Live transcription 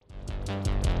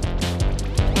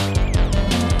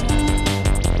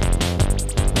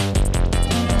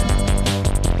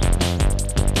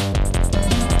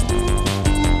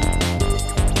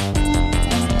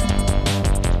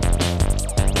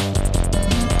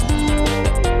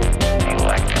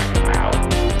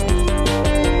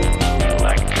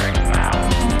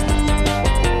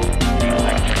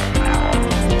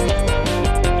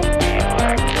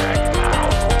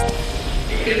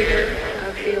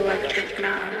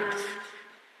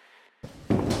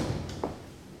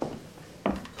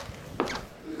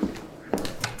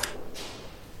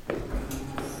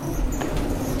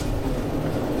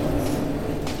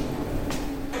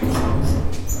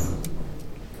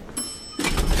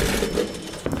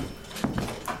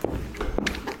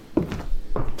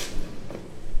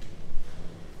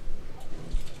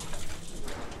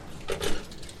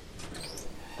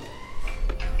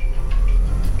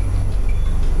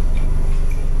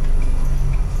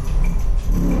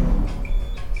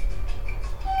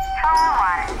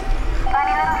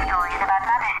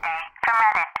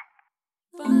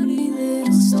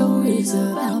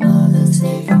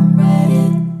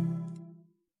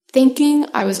Thinking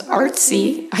I was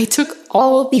artsy, I took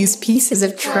all of these pieces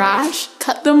of trash,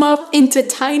 cut them up into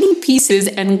tiny pieces,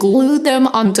 and glued them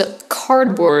onto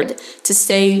cardboard to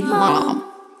say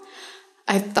Mom.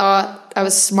 I thought I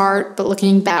was smart, but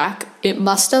looking back, it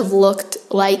must have looked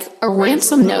like a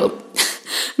ransom note.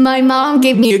 My mom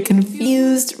gave me a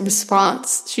confused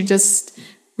response. She just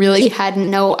really had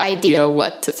no idea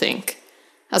what to think.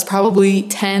 I was probably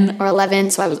 10 or 11,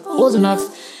 so I was old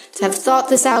enough to have thought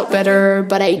this out better,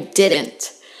 but I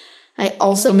didn't. I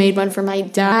also made one for my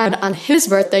dad on his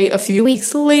birthday a few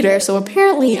weeks later, so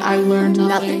apparently I learned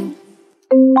nothing.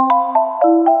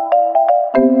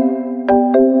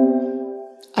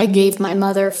 I gave my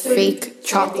mother fake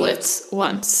chocolates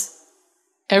once.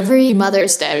 Every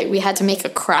Mother's Day, we had to make a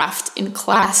craft in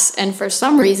class, and for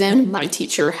some reason, my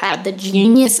teacher had the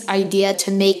genius idea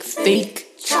to make fake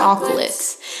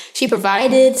chocolates. She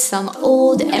provided some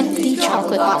old empty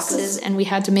chocolate boxes, and we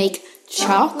had to make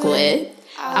chocolate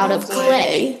out of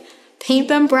clay, paint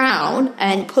them brown,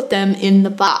 and put them in the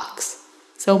box.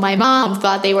 So my mom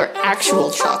thought they were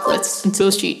actual chocolates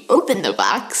until she opened the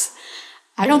box.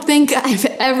 I don't think I've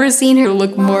ever seen her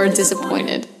look more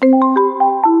disappointed.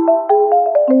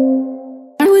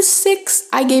 When I was 6,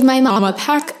 I gave my mom a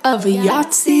pack of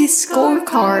Yahtzee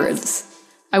scorecards.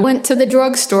 I went to the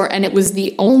drugstore and it was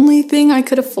the only thing I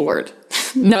could afford.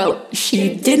 No,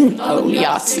 she didn't own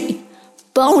Yahtzee.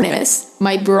 Bonus,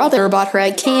 my brother bought her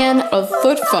a can of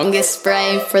foot fungus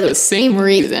spray for the same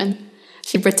reason.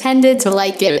 She pretended to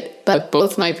like it, but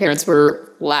both my parents were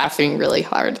laughing really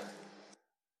hard.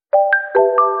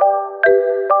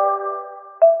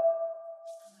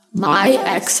 My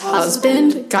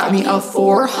ex-husband got me a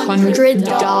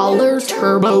 $400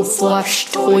 turbo flush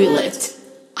toilet.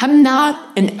 I'm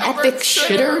not an epic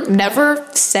shitter, never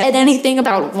said anything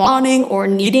about wanting or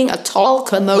needing a tall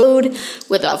commode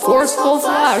with a forceful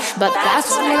flush, but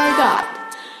that's what I got.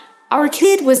 Our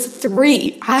kid was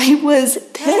 3. I was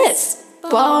pissed,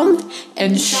 bummed,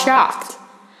 and shocked.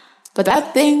 But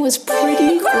that thing was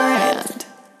pretty grand.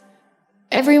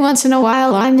 Every once in a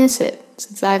while, I miss it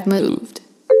since I've moved.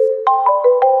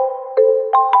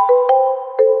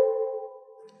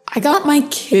 I got my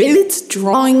kids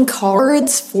drawing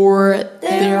cards for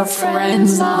their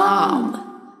friend's mom.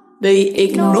 They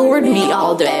ignored me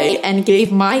all day and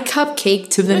gave my cupcake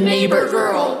to the neighbor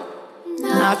girl.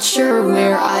 Not sure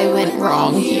where I went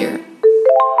wrong here.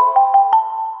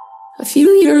 A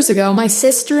few years ago, my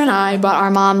sister and I bought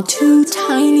our mom 2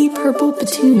 tiny purple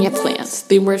petunia plants.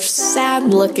 They were sad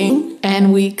looking,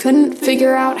 and we couldn't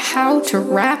figure out how to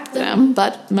wrap them,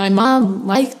 but my mom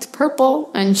liked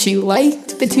purple, and she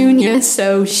liked petunia,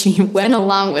 so she went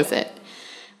along with it.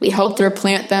 We helped her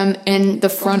plant them in the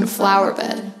front flower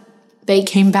bed. They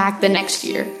came back the next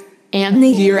year, and the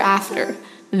year after.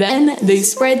 Then they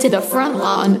spread to the front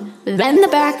lawn, then the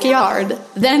backyard,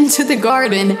 then to the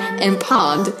garden and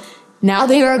pond. Now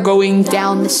they are going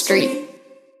down the street.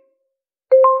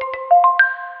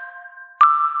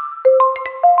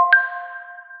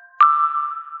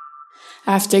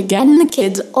 After getting the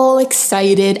kids all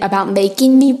excited about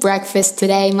making me breakfast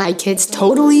today, my kids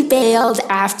totally bailed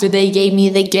after they gave me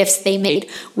the gifts they made,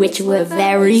 which were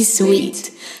very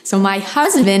sweet. So my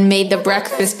husband made the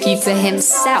breakfast pizza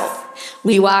himself.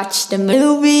 We watched a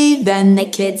movie, then the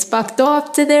kids bucked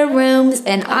off to their rooms,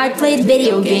 and I played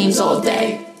video games all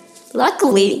day.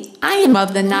 Luckily, I am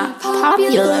of the not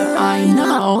popular, I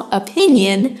know,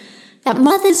 opinion that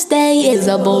Mother's Day is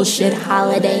a bullshit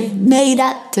holiday made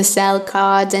up to sell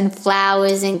cards and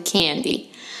flowers and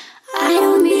candy. I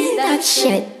don't need that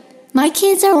shit. My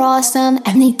kids are awesome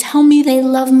and they tell me they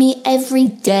love me every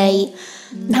day.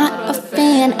 Not a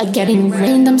fan of getting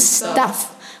random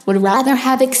stuff. Would rather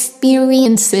have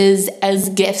experiences as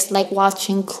gifts, like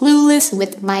watching Clueless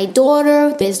with my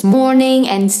daughter this morning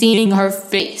and seeing her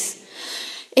face.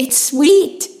 It's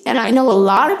sweet, and I know a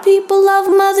lot of people love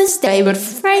Mother's Day, but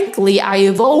frankly, I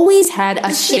have always had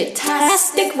a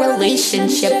shit-tastic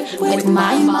relationship with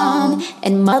my mom,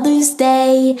 and Mother's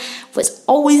Day was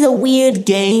always a weird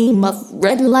game of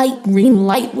red light, green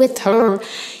light with her.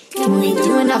 Can we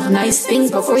do enough nice things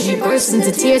before she bursts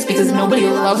into tears because nobody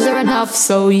loves her enough?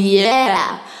 So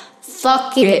yeah,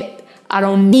 fuck it. I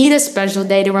don't need a special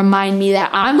day to remind me that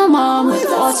I'm a mom with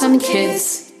awesome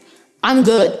kids. I'm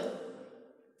good.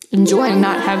 Enjoying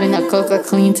not having a Coca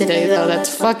clean today, though.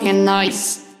 That's fucking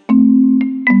nice.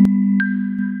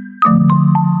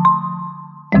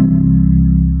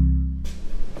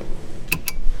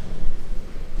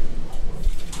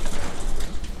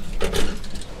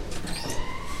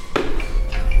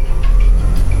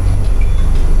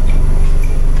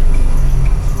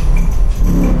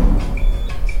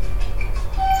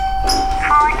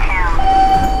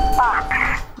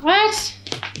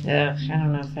 Ugh, I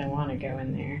don't know if I want to go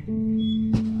in there.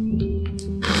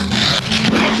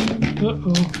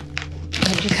 Uh-oh.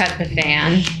 Did you cut the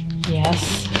fan?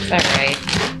 Yes. Is that right?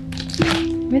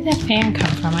 Where'd that fan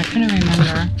come from? I couldn't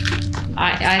remember.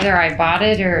 Either I bought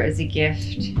it or it was a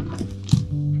gift.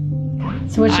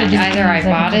 So what should I do? Either I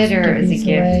bought it or it was a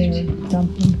gift.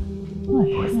 Dump them.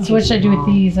 What? So what should I do with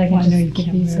these? I can just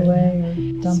give these away or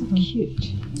dump them.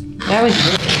 Cute. That was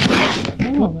yours.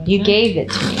 Oh, You gave it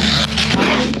to me.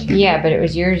 Yeah, but it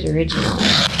was yours original.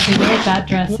 You know what that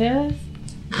dress is?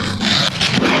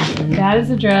 That is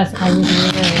a dress I was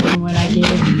wearing when I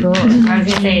gave birth. I was going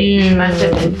to say, it must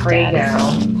have been Prego.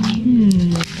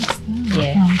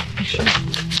 Yeah.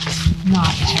 Not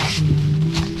happy.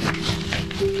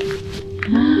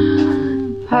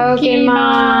 Pokemon!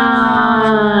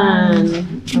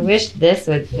 I wish this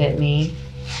would fit me.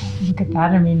 Look at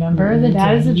that and remember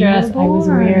that is a dress I was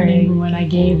wearing when I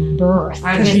gave birth.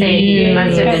 I was going to say, it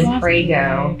must have been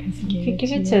Prego. You could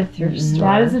give it to the thrift store.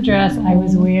 That is a dress I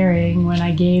was wearing when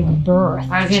I gave birth.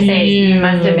 I was going to say, it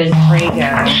must have been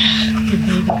Prego.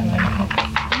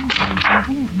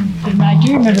 I do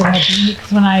remember that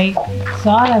because when I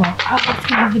saw it, I went, oh, let's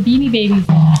have the Beanie Babies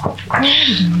in it. Where are the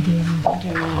Beanie Babies? I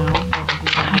don't know.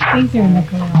 I think they're in the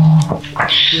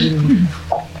garage.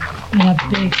 In a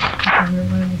big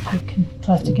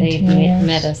plastic They containers.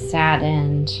 met a sad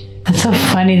end. It's so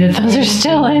funny that those are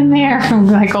still in there from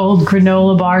like old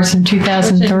granola bars from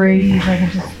 2003. I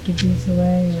can just give these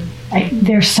away.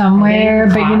 They're somewhere,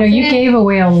 but you know, you gave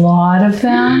away a lot of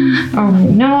them. Oh,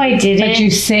 no, I didn't. But you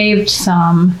saved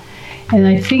some. And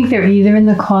I think they're either in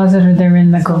the closet or they're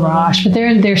in the garage. But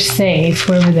they're safe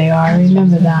wherever they are.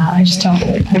 Remember that. I just don't.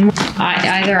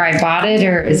 Either I bought it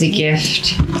or it was a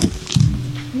gift.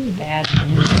 Ooh, bad.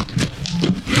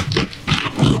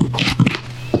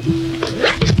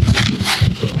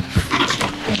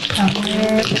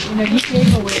 Somewhere, you know, you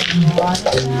gave away a lot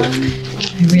of them.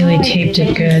 I really taped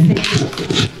it good.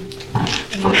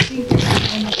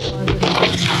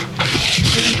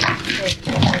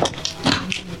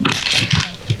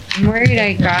 I'm worried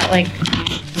I got like.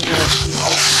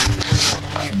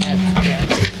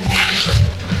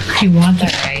 You want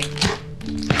that? Right.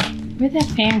 Where'd that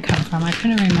fan come from? I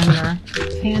couldn't remember.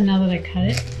 Fan now that I cut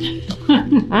it.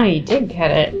 Oh, you did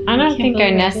cut it. I don't think I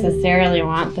necessarily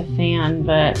want the fan,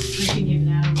 but. I can give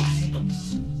that away.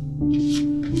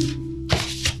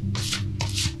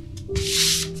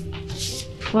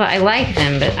 Well, I like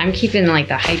them, but I'm keeping like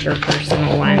the hyper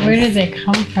personal ones. Where did they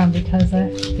come from? Because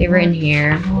they were in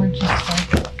here. Just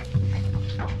like.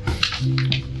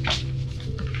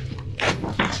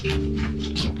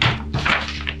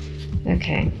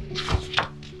 Okay.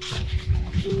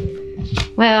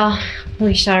 Well,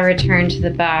 we shall return to the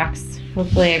box.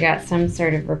 Hopefully I got some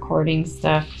sort of recording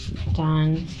stuff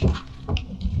done.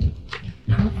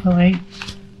 Hopefully.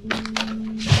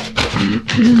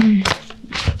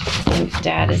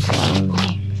 Dad is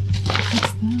lonely.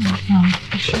 What's that? Oh,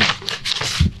 for sure.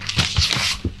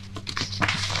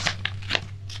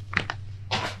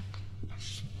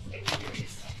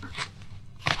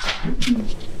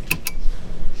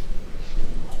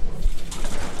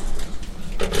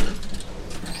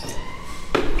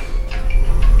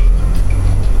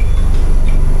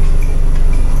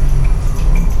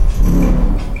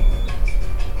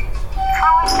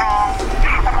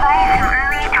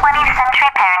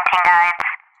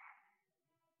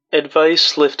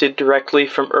 Advice lifted directly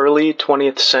from early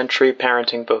 20th century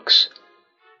parenting books.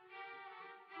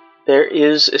 There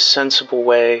is a sensible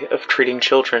way of treating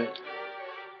children.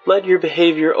 Let your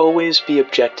behavior always be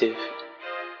objective.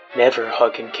 Never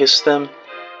hug and kiss them.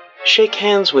 Shake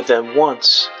hands with them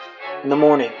once in the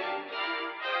morning.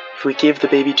 If we give the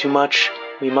baby too much,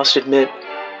 we must admit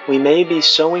we may be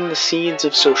sowing the seeds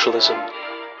of socialism.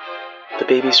 The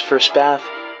baby's first bath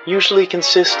usually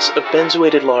consists of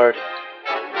benzoated lard.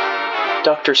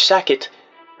 Dr. Sackett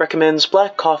recommends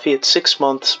black coffee at 6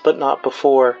 months, but not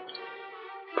before.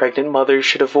 Pregnant mothers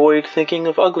should avoid thinking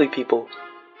of ugly people.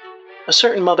 A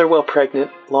certain mother while pregnant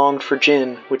longed for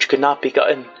gin, which could not be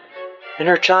gotten, and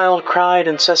her child cried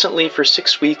incessantly for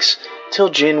 6 weeks till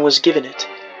gin was given it,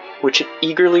 which it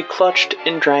eagerly clutched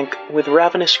and drank with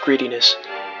ravenous greediness,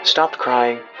 stopped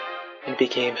crying, and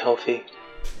became healthy.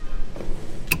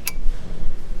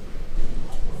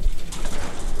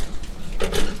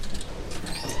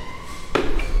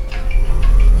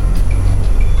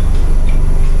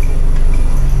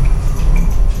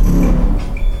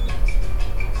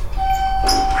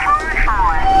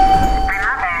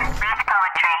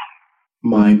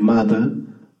 My Mother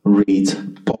Reads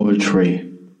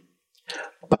Poetry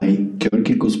by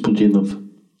Georgy Gospodinov.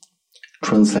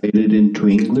 Translated translated into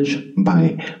English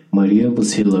by Maria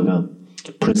Vasilyeva,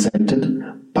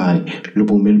 presented by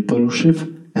Lubomir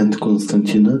Porushev and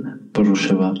Konstantina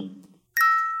Porusheva.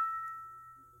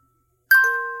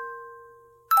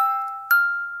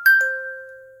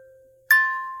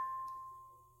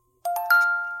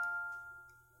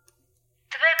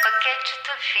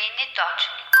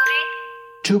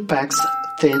 Two packs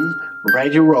thin,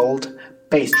 ready-rolled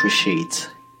pastry sheets.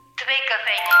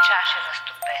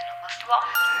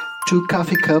 2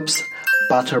 coffee cups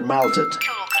butter melted.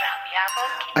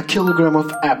 A kilogram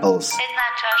of apples.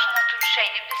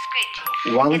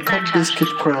 1 cup biscuit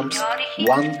crumbs.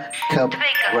 1 cup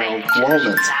ground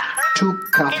walnuts. 2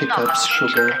 coffee cups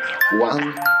sugar.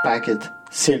 1 packet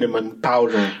cinnamon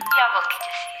powder.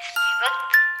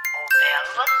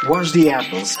 Wash the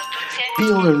apples.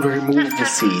 Peel and remove the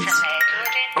seeds.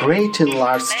 Grate in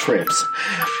large strips.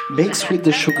 Mix with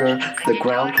the sugar, the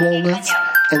ground walnuts,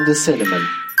 and the cinnamon.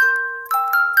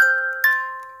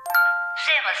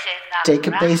 Take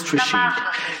a pastry sheet,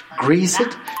 grease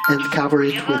it, and cover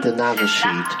it with another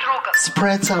sheet.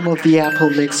 Spread some of the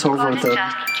apple mix over them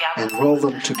and roll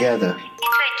them together.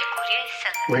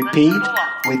 Repeat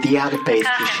with the other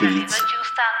pastry sheets.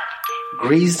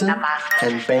 Grease them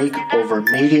and bake over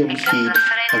medium heat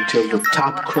until the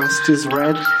top crust is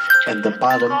red and the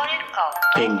bottom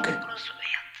pink.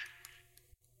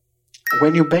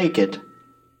 When you bake it,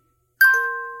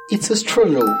 it's a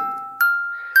strudel,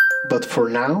 but for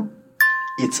now,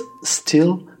 it's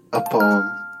still a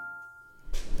poem.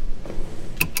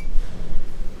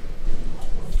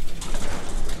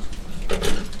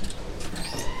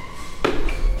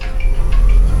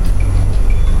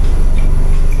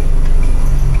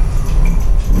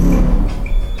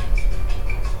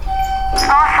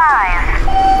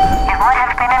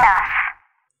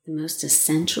 The most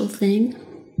essential thing?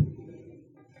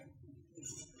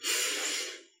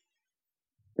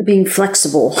 Being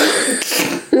flexible.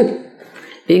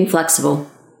 Being flexible.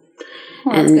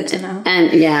 Well, that's good to know.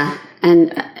 And yeah.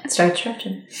 And start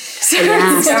stretching.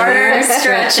 Start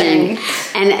stretching.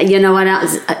 And you know what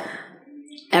else?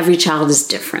 Every child is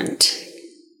different.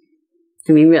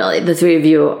 I mean, really, the three of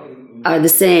you are the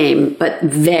same, but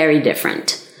very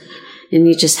different. And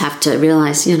you just have to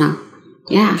realize,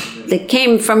 yeah, they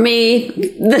came from me,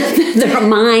 they're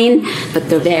mine, but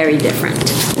they're very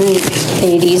different.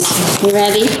 80s, you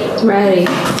ready? Ready.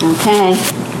 Okay.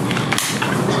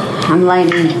 I'm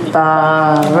lighting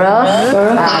Baruch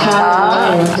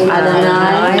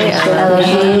Adonai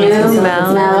Eloheinu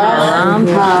melech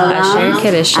haolam asher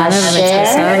kiddushanu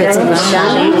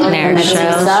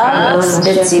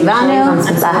b'tzivanu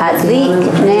lahadlik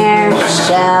ner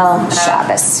shel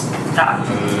Shabbos.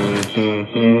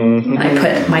 I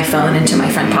put my phone into my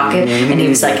front pocket, and he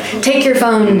was like, take your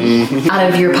phone out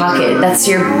of your pocket. That's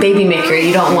your baby maker.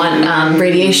 You don't want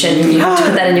radiation. You have to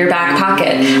put that in your back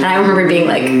pocket. And I remember being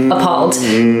like appalled.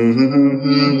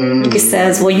 He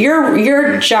says, well,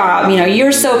 your job,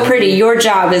 you're so pretty. Your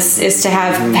job is to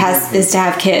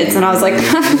have kids. And I was like,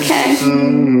 okay.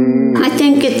 I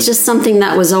think it's just something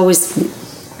that was always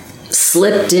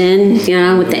slipped in,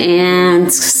 with the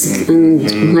aunts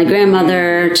and my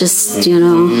grandmother, just,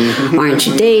 aren't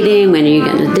you dating? When are you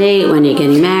going to date? When are you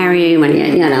getting married? When are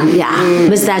you, it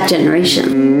was that generation.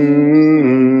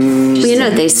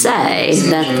 But, they say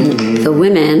that the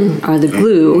women are the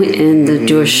glue in the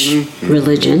Jewish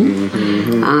religion.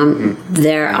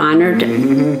 They're honored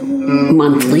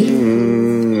monthly.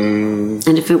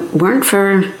 And if it weren't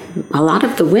for a lot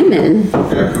of the women,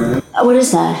 what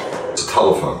is that? It's a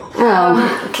telephone. Oh,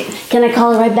 can I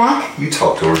call her right back? You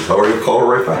talk to her, tell her to call her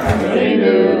right back.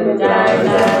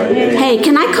 Hey,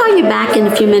 can I call you back in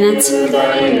a few minutes?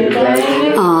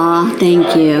 Aw,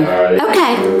 thank you.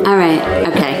 Okay, all right,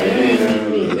 okay.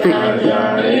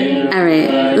 All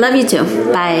right, love you too.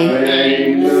 Bye.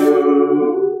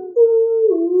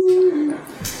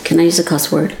 Can I use a cuss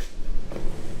word?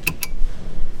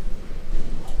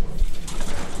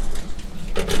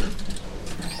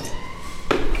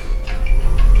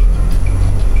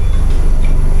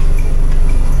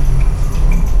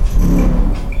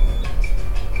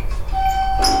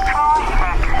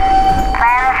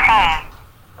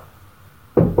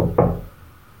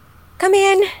 Come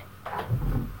in.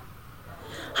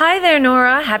 Hi there,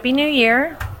 Nora. Happy New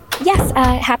Year. Yes,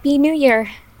 Happy New Year.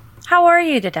 How are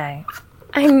you today?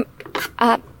 I'm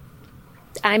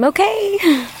okay.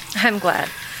 I'm glad.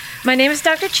 My name is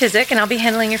Dr. Chiswick, and I'll be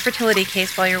handling your fertility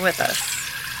case while you're with us.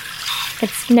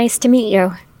 It's nice to meet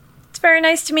you. It's very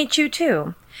nice to meet you,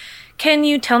 too. Can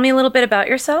you tell me a little bit about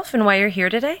yourself and why you're here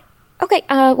today? Okay,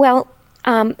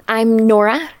 I'm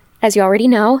Nora, as you already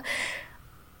know.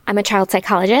 I'm a child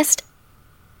psychologist.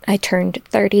 I turned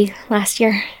 30 last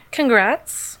year.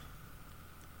 Congrats.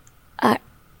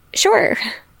 Sure.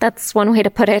 That's one way to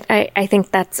put it. I think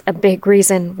that's a big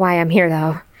reason why I'm here,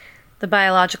 though. The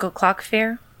biological clock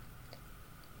fear?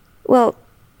 Well,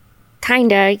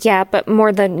 kinda, yeah, but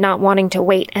more than not wanting to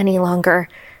wait any longer.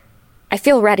 I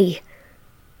feel ready.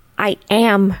 I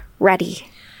am ready.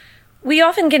 We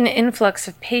often get an influx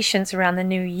of patients around the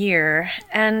new year,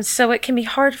 and so it can be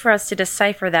hard for us to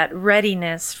decipher that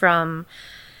readiness from,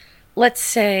 let's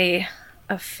say,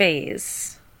 a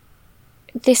phase.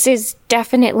 This is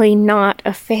definitely not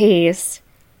a phase.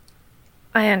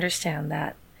 I understand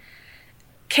that.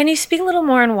 Can you speak a little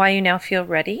more on why you now feel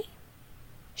ready?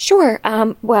 Sure,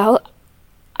 well,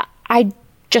 I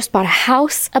just bought a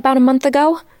house about a month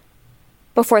ago.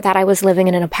 Before that, I was living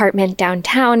in an apartment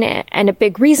downtown, and a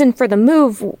big reason for the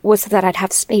move was that I'd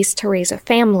have space to raise a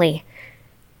family.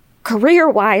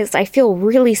 Career-wise, I feel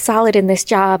really solid in this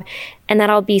job, and that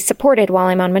I'll be supported while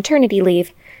I'm on maternity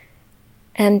leave.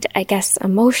 And I guess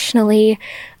emotionally,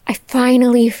 I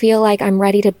finally feel like I'm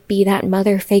ready to be that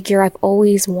mother figure I've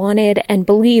always wanted and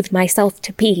believed myself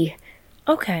to be.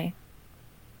 Okay.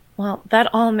 Well, that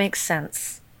all makes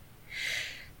sense.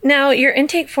 Now, your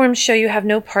intake forms show you have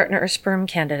no partner or sperm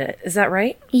candidate. Is that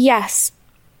right? Yes.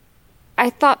 I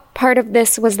thought part of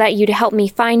this was that you'd help me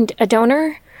find a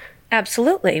donor.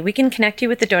 Absolutely. We can connect you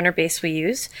with the donor base we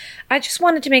use. I just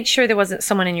wanted to make sure there wasn't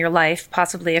someone in your life,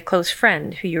 possibly a close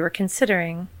friend, who you were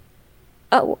considering.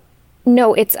 Oh,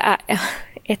 no,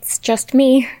 it's just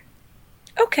me.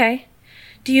 Okay.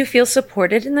 Do you feel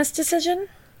supported in this decision?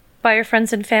 By your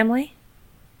friends and family?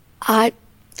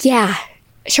 Yeah,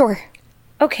 sure.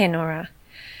 Okay, Nora.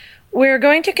 We're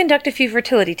going to conduct a few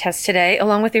fertility tests today,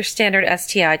 along with your standard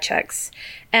STI checks.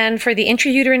 And for the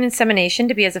intrauterine insemination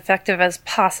to be as effective as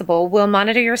possible, we'll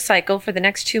monitor your cycle for the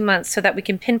next 2 months so that we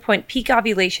can pinpoint peak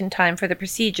ovulation time for the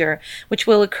procedure, which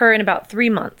will occur in about 3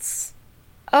 months.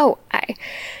 Oh, I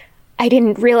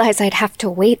didn't realize I'd have to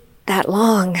wait that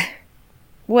long.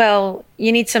 Well,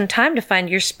 you need some time to find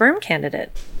your sperm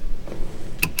candidate.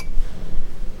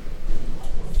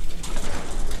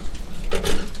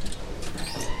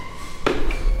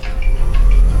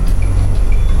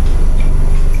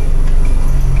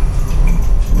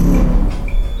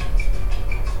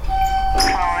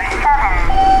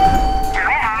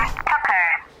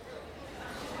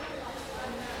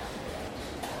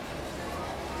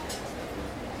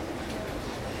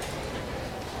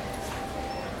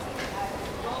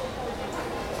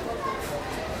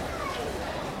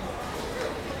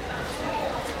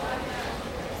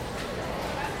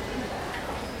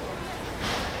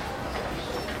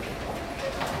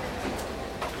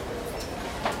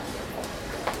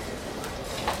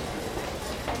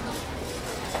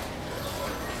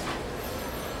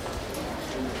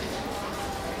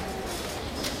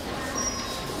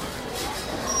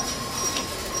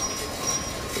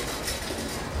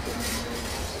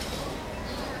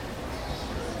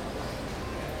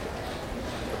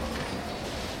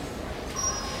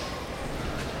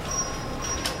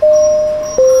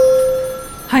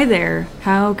 Hi there.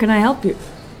 How can I help you?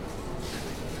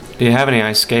 Do you have any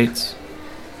ice skates?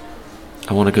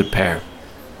 I want a good pair.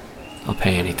 I'll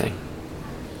pay anything.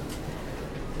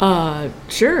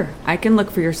 Sure. I can look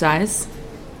for your size.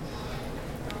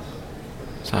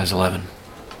 Size 11.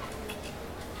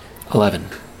 11.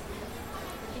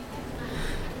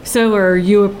 So are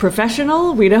you a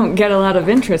professional? We don't get a lot of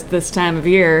interest this time of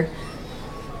year.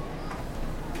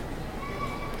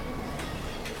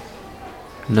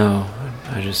 No,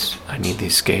 I need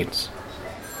these skates.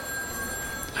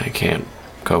 I can't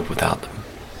cope without them.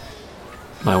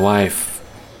 My wife,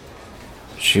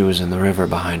 she was in the river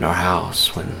behind our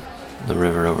house when the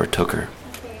river overtook her.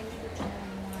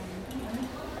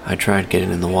 I tried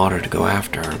getting in the water to go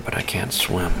after her, but I can't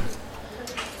swim.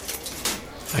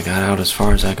 I got out as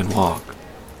far as I could walk.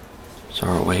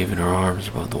 Saw her waving her arms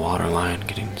above the waterline,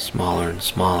 getting smaller and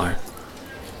smaller.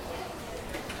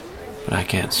 But I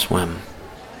can't swim.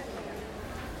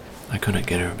 I couldn't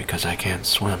get her because I can't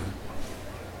swim.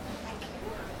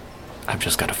 I've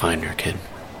just got to find her, kid.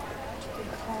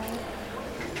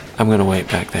 I'm gonna wait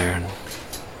back there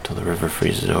until the river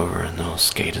freezes over and then I'll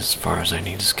skate as far as I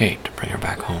need to skate to bring her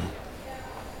back home.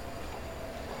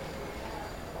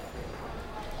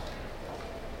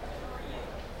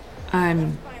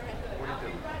 I'm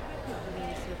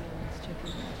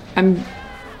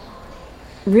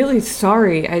really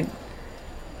sorry.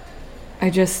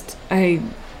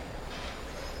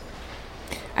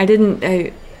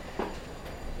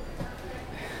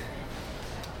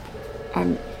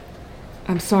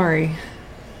 I'm sorry.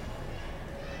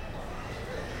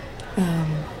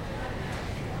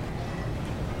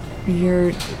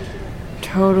 Your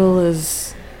total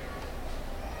is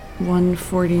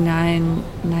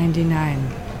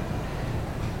 $149.99.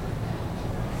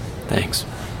 Thanks.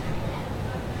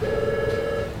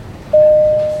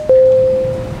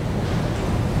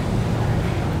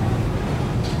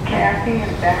 Kathy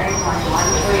is bearing on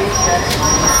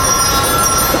 137.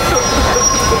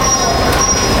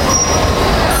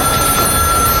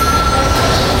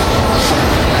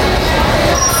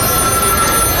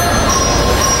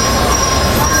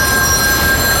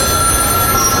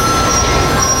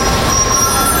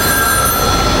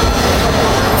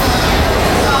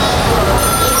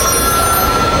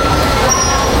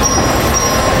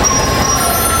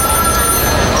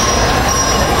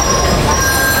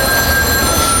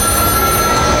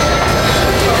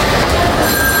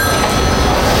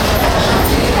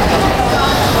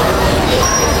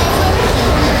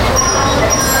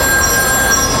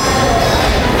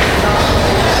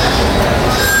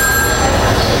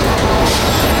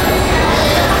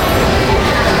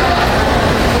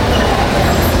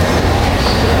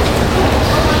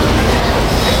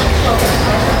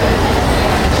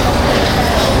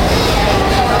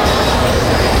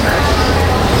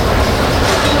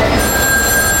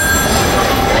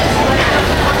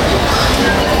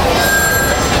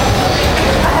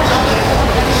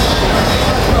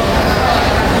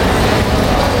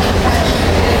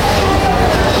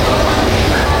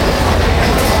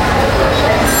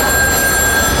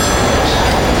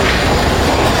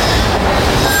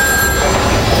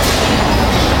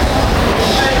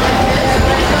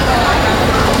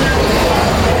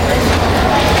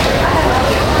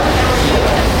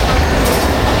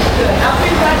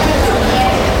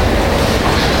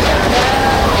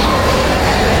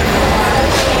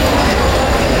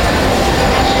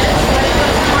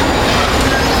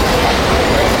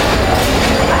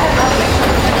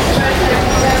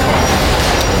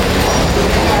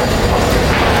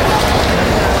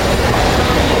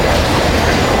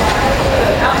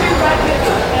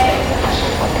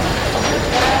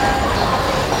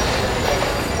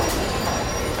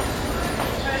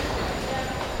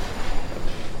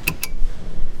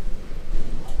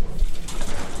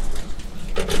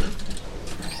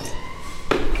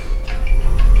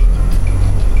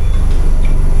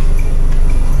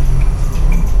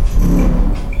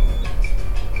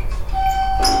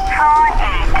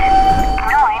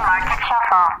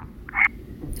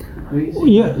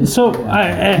 Yeah, so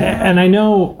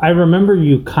I remember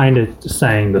you kind of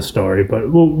saying the story, but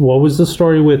what was the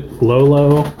story with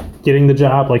Lolo getting the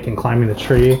job, like in climbing the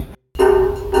tree?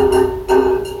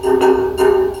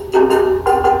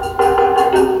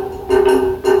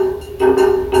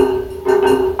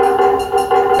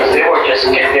 They were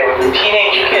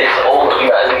teenage kids, old, I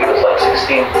think it was like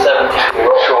 16,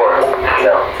 17-year-old. Sure.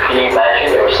 Can you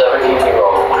imagine? They were 17-year-old.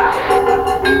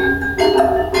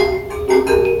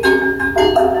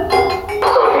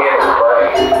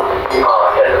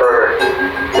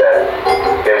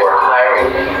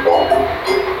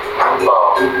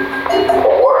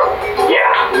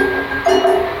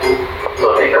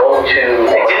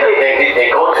 They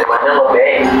go to Manila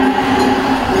Bay.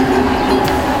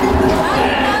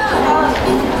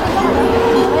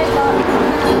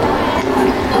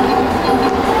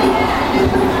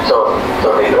 So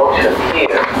they go to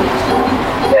here,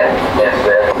 and then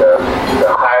the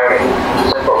hiring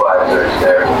supervisor is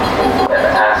there and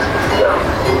asks them,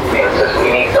 says, we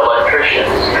need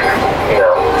electricians, to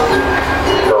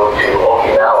go to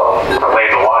Okinawa to lay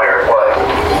the wire. What?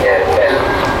 And says,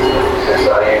 do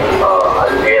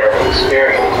you have any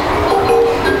experience?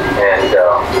 And they go,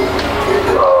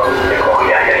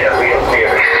 yeah, we have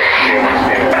experience.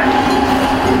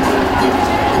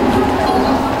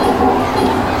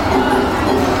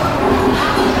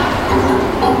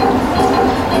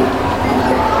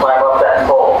 Climb up that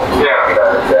pole. Yeah.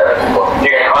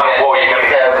 You're gonna climb the pole. You're gonna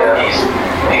have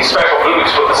these special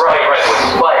boots with the spike. Right, with the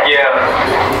spike. Yeah.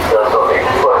 So they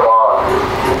put them on,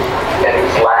 and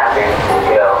he's laughing,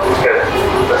 because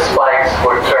the spikes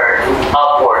were turned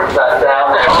upwards, not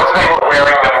down.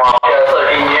 Wearing them on. Yeah, so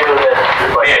he knew that.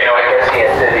 But I guess he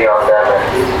had pity on them,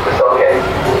 and it's okay.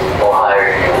 We'll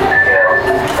hire you.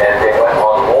 And they went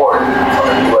on board on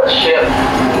a U.S. ship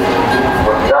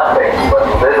with nothing but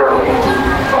literally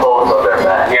clothes on their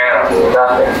back. Yeah.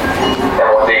 Nothing. And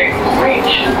when they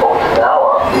reached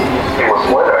Okinawa, it was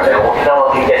winter, and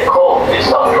Okinawa can get cold. It's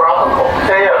subtropical.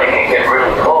 Yeah. It can get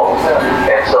really cold.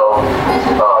 Yeah. And so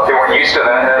they weren't used to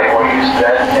that. They weren't used to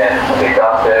that, and when they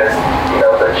got there,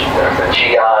 the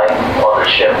GI on the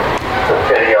ship took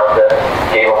pity on them,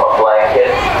 gave them a blanket,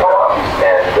 and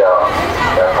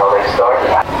that's how they started.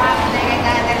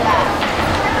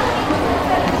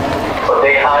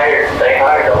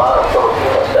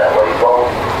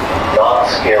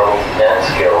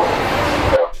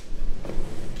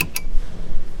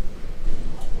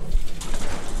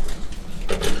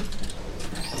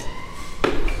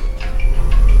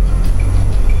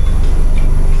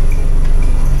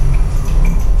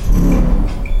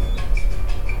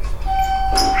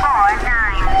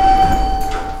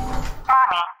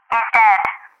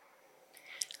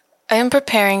 am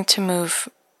preparing to move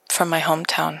from my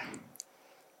hometown.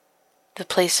 The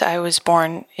place I was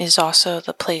born is also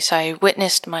the place I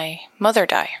witnessed my mother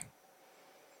die.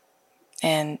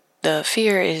 And the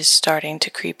fear is starting to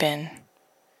creep in.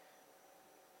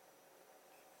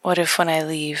 What if when I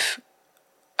leave,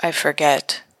 I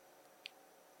forget?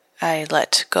 I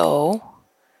let go,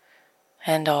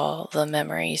 and all the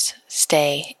memories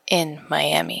stay in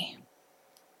Miami.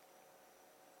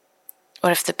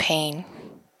 What if the pain,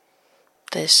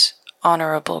 this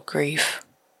honorable grief,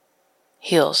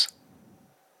 heals?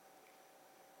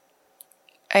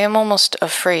 I am almost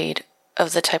afraid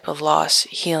of the type of loss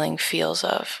healing feels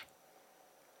of.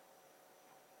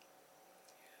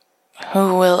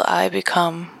 Who will I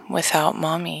become without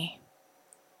Mommy?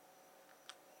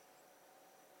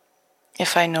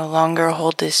 If I no longer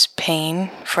hold this pain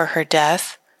for her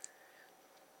death,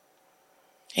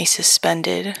 a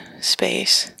suspended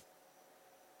space.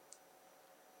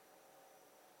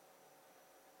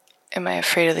 Am I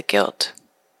afraid of the guilt?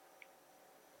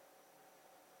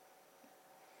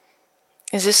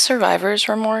 Is this survivor's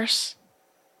remorse?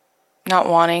 Not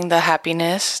wanting the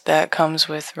happiness that comes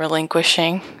with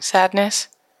relinquishing sadness?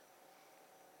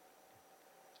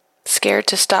 Scared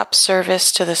to stop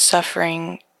service to the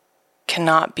suffering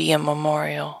cannot be a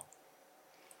memorial.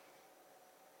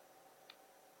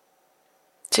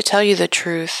 To tell you the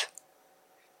truth,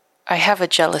 I have a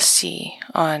jealousy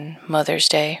on Mother's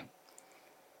Day.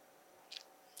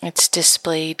 It's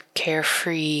displayed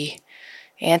carefree,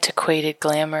 antiquated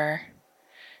glamour.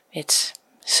 It's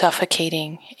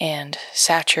suffocating and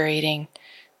saturating,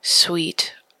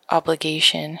 sweet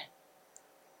obligation.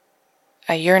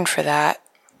 I yearn for that.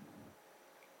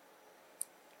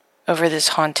 Over this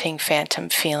haunting phantom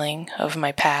feeling of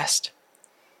my past.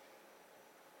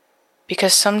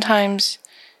 Because sometimes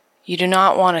you do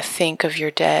not want to think of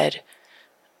your dead,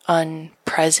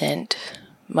 unpresent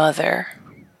mother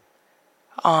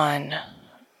on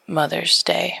Mother's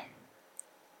Day.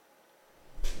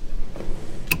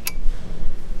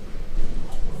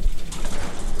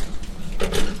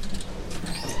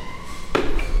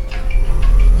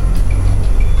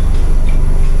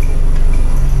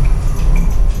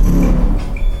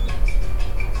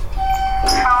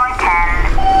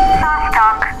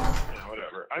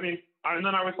 And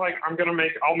then I was like,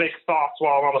 I'll make sauce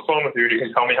while I'm on the phone with you. You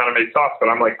can tell me how to make sauce. But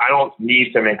I'm like, I don't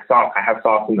need to make sauce. I have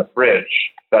sauce in the fridge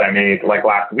that I made like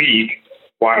last week.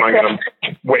 Why am I going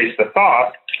to waste the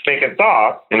sauce making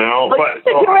sauce, you know? But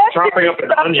so chopping up an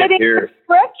onion here.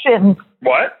 Directions.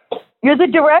 What? You're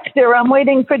the director. I'm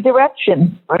waiting for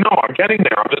direction. I know. I'm getting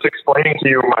there. I'm just explaining to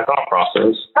you my thought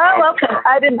process. Oh, okay.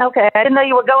 I didn't know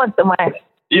you were going somewhere.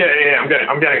 Yeah.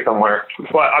 I'm getting somewhere.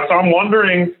 But so I'm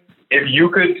wondering if you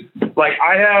could, like,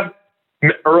 I have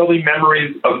early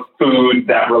memories of food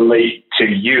that relate to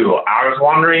you. I was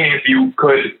wondering if you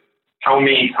could tell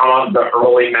me some of the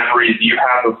early memories you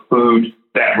have of food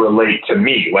that relate to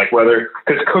me. Like whether,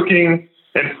 because cooking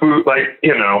and food, like,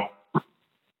 you know,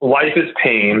 life is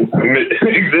pain.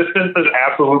 Existence is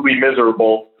absolutely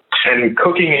miserable. And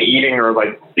cooking and eating are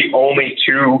like the only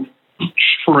two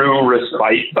true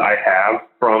respite I have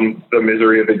from the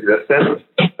misery of existence.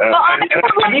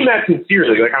 I mean that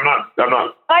sincerely. Like I'm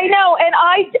not. I know, and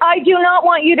I do not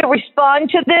want you to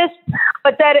respond to this,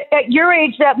 but that at your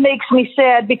age that makes me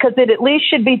sad because it at least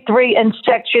should be 3 and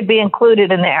sex should be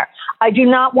included in there. I do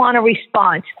not want a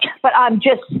response, but I'm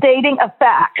just stating a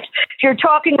fact. If you're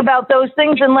talking about those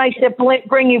things in life that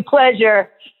bring you pleasure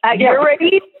at your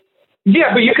age.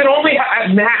 Yeah, but you can only at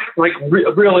max, like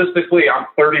realistically, I'm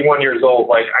 31 years old.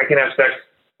 Like I can have sex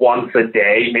once a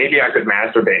day. Maybe I could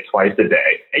masturbate twice a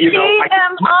day. You know,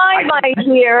 TMI, my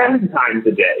dear. Times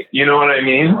a day. You know what I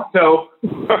mean? So.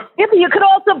 Yeah, but you could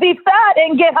also be fat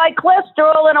and get high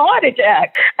cholesterol and a heart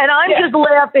attack. And I'm just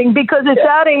laughing because at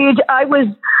that age, I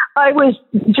was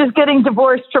just getting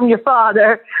divorced from your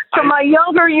father. So my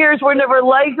younger years were never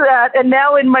like that, and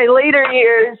now in my later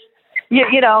years.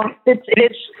 You know, it's.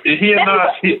 He and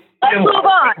let's move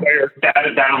on. Dad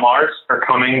and Lars are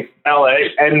coming to LA,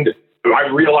 and I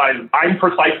realized I'm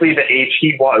precisely the age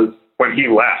he was when he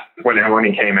left, when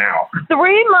he came out.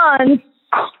 3 months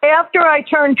after I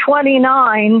turned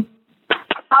 29,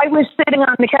 I was sitting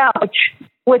on the couch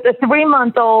with a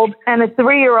 3-month-old and a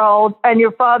 3-year-old, and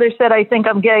your father said, "I think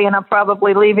I'm gay, and I'm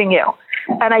probably leaving you."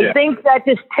 And I think that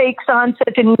just takes on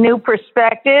such a new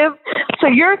perspective. So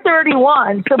you're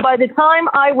 31. So by the time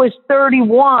I was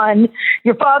 31,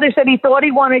 your father said he thought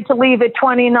he wanted to leave at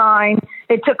 29.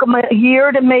 It took him a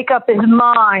year to make up his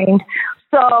mind.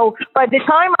 So by the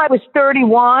time I was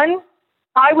 31,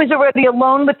 I was already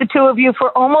alone with the two of you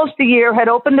for almost a year, had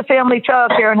opened the family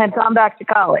childcare, and had gone back to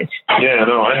college. Yeah,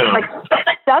 no, I know. Like,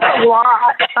 that's a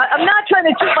lot. I'm not trying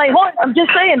to toot my horn. I'm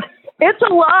just saying, it's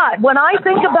a lot. When I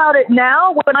think about it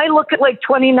now, when I look at like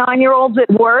 29-year-olds at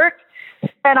work,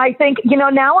 and I think,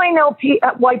 now I know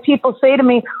why people say to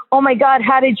me, oh my God,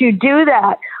 how did you do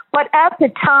that? But at the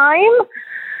time,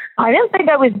 I didn't think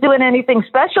I was doing anything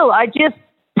special. I just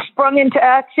sprung into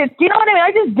action. Do you know what I mean?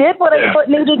 I just did what I thought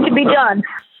needed to be done.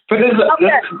 But this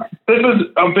is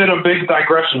a bit of big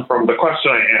digression from the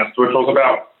question I asked, which was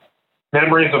about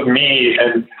memories of me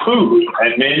and food,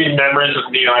 and maybe memories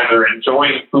of me either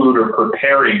enjoying food or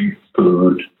preparing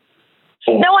food.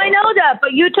 No, I know that,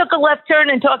 but you took a left turn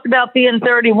and talked about being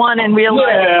 31 and realized.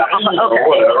 Yeah, okay.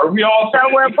 Whatever.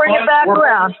 We'll bring it back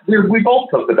around. We both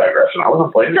took the digression. I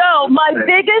wasn't playing. So my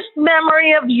biggest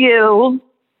memory of you,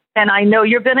 and I know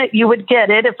you would get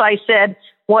it if I said,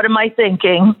 what am I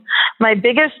thinking? My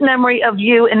biggest memory of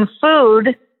you in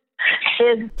food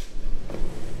is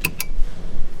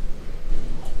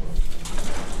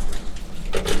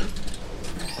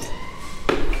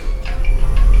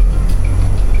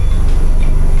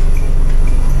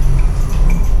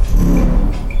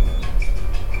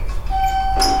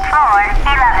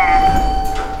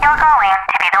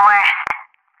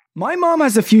My mom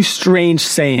has a few strange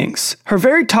sayings. Her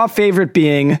very top favorite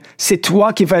being, c'est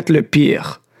toi qui vas être le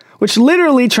pire, which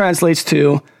literally translates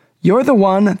to, you're the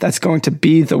one that's going to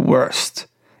be the worst.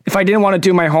 If I didn't want to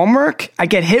do my homework, I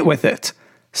get hit with it.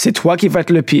 C'est toi qui vas être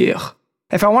le pire.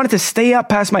 If I wanted to stay up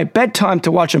past my bedtime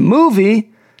to watch a movie,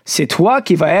 c'est toi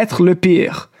qui vas être le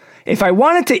pire. If I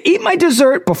wanted to eat my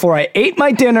dessert before I ate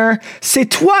my dinner, c'est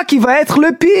toi qui vas être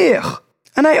le pire.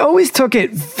 And I always took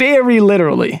it very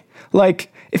literally. Like,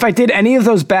 if I did any of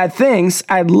those bad things,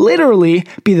 I'd literally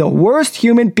be the worst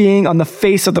human being on the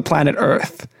face of the planet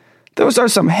Earth. Those are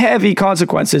some heavy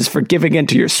consequences for giving in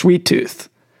to your sweet tooth.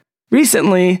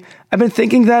 Recently, I've been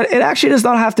thinking that it actually does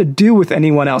not have to do with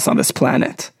anyone else on this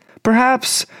planet.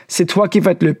 Perhaps, c'est toi qui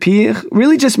vas être le pire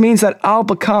really just means that I'll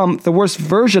become the worst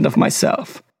version of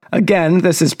myself. Again,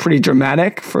 this is pretty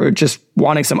dramatic for just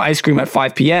wanting some ice cream at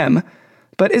 5 p.m.,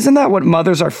 but isn't that what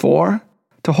mothers are for?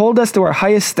 To hold us to our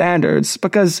highest standards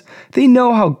because they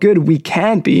know how good we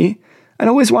can be and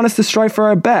always want us to strive for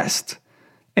our best.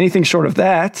 Anything short of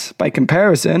that, by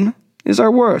comparison, is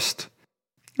our worst.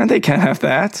 And they can't have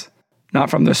that. Not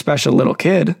from their special little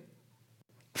kid.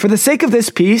 For the sake of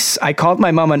this piece, I called my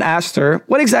mom and asked her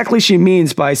what exactly she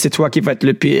means by c'est toi qui vas être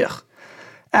le pire.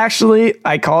 Actually,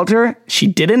 I called her, she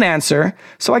didn't answer,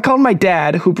 so I called my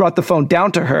dad, who brought the phone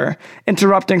down to her,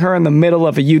 interrupting her in the middle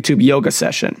of a YouTube yoga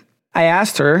session. I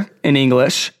asked her, in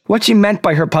English, what she meant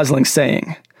by her puzzling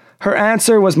saying. Her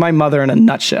answer was my mother in a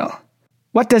nutshell.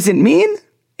 What does it mean?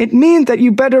 It means that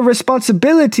you better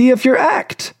responsibility of your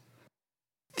act.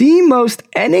 The most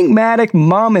enigmatic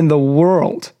mom in the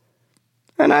world.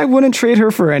 And I wouldn't trade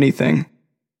her for anything.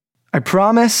 I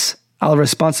promise I'll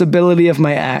responsibility of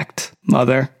my act,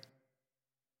 mother.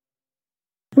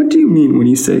 What do you mean when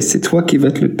you say c'est toi qui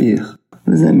vas être le pire? What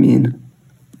does that mean?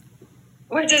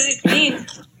 What does it mean?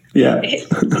 Yeah. It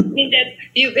means that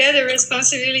you bear the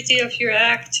responsibility of your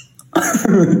act.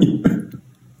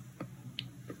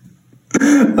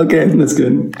 Okay, that's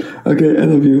good. Okay, I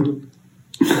love you.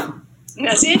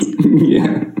 That's it?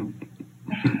 Yeah.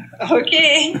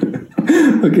 Okay.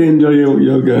 Okay, enjoy your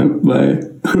yoga. Bye.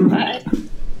 Bye.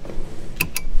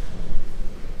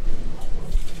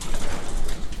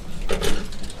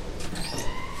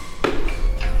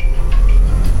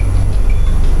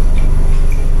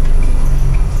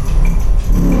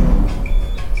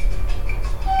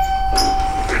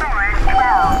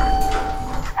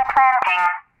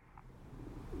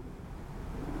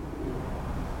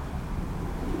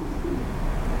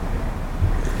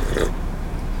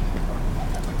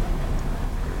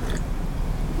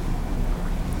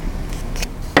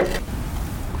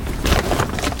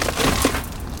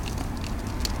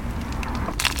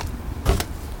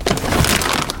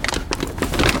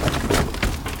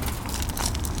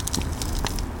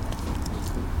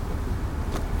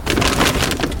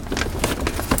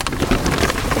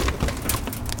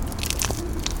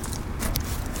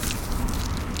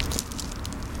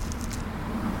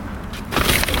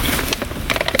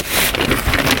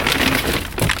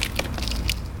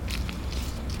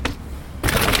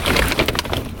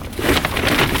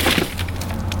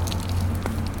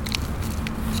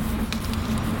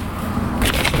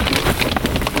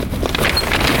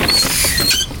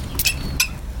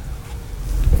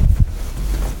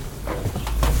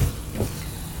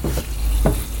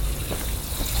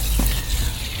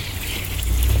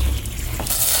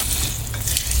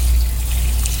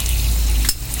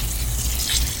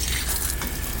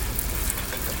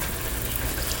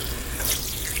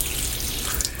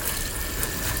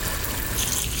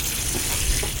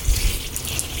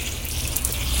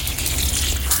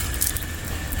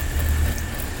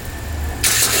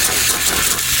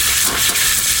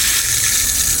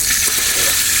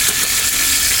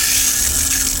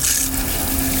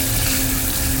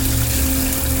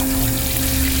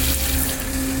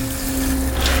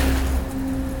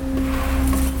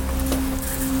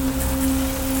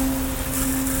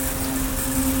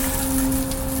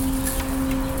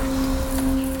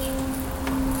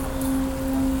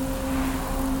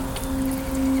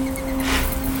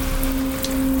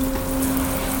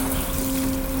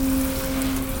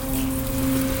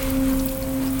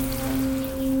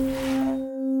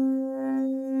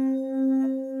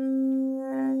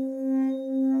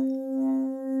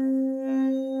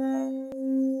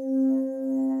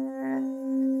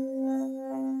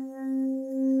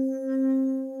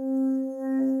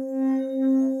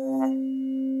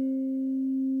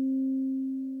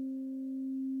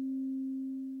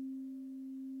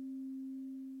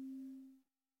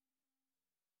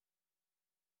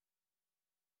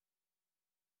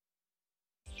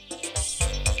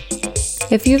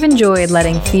 If you've enjoyed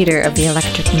letting Theater of the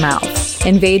Electric Mouth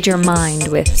invade your mind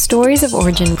with stories of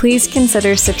origin, please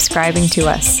consider subscribing to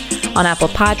us on Apple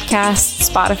Podcasts,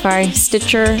 Spotify,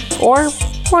 Stitcher, or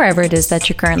wherever it is that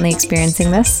you're currently experiencing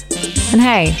this. And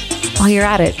hey, while you're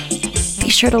at it, be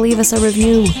sure to leave us a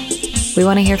review. We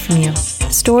want to hear from you.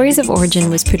 Stories of Origin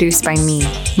was produced by me,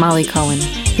 Molly Cohen,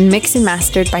 and mixed and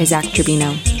mastered by Zach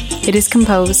Turbino. It is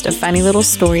composed of funny little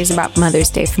stories about Mother's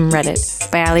Day from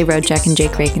Reddit by Ali Rojek and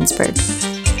Jake Regensburg.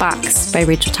 Box by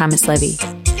Rachel Thomas Levy.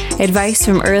 Advice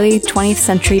from Early 20th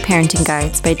Century Parenting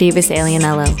Guides by Davis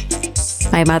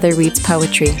Alianello. My Mother Reads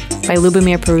Poetry by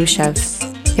Lubomir Parushev.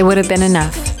 It Would Have Been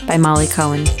Enough by Molly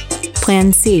Cohen.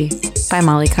 Plan C by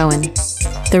Molly Cohen.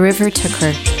 The River Took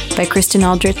Her by Kristen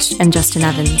Aldrich and Justin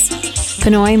Evans.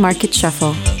 Pinoy Market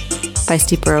Shuffle by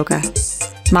Steve Baroga.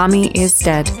 Mommy Is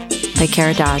Dead by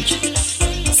Kara Dodge.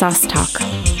 Sauce Talk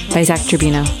by Zach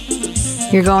Turbino.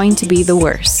 You're Going to Be the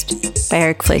Worst by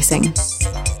Eric Flasing.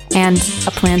 And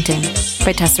A Planting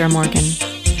by Tessera Morgan.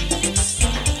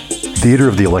 Theater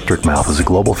of the Electric Mouth is a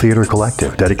global theater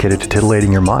collective dedicated to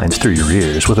titillating your minds through your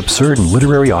ears with absurd and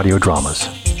literary audio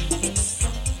dramas.